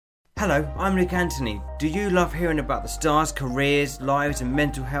Hello, I'm Luke Anthony. Do you love hearing about the stars' careers, lives and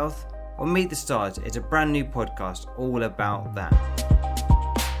mental health? Well, Meet the Stars is a brand new podcast all about that.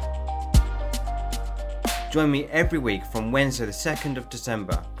 Join me every week from Wednesday the 2nd of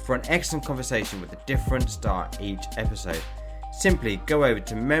December for an excellent conversation with a different star each episode. Simply go over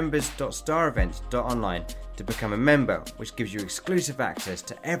to members.starevents.online to become a member, which gives you exclusive access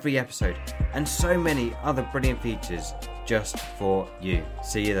to every episode and so many other brilliant features just for you.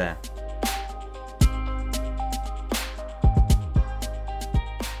 See you there.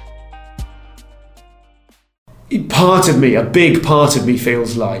 Part of me, a big part of me,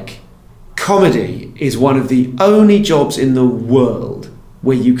 feels like comedy is one of the only jobs in the world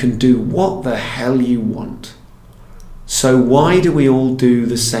where you can do what the hell you want. So why do we all do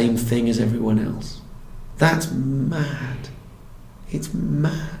the same thing as everyone else? That's mad. It's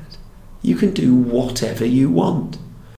mad. You can do whatever you want.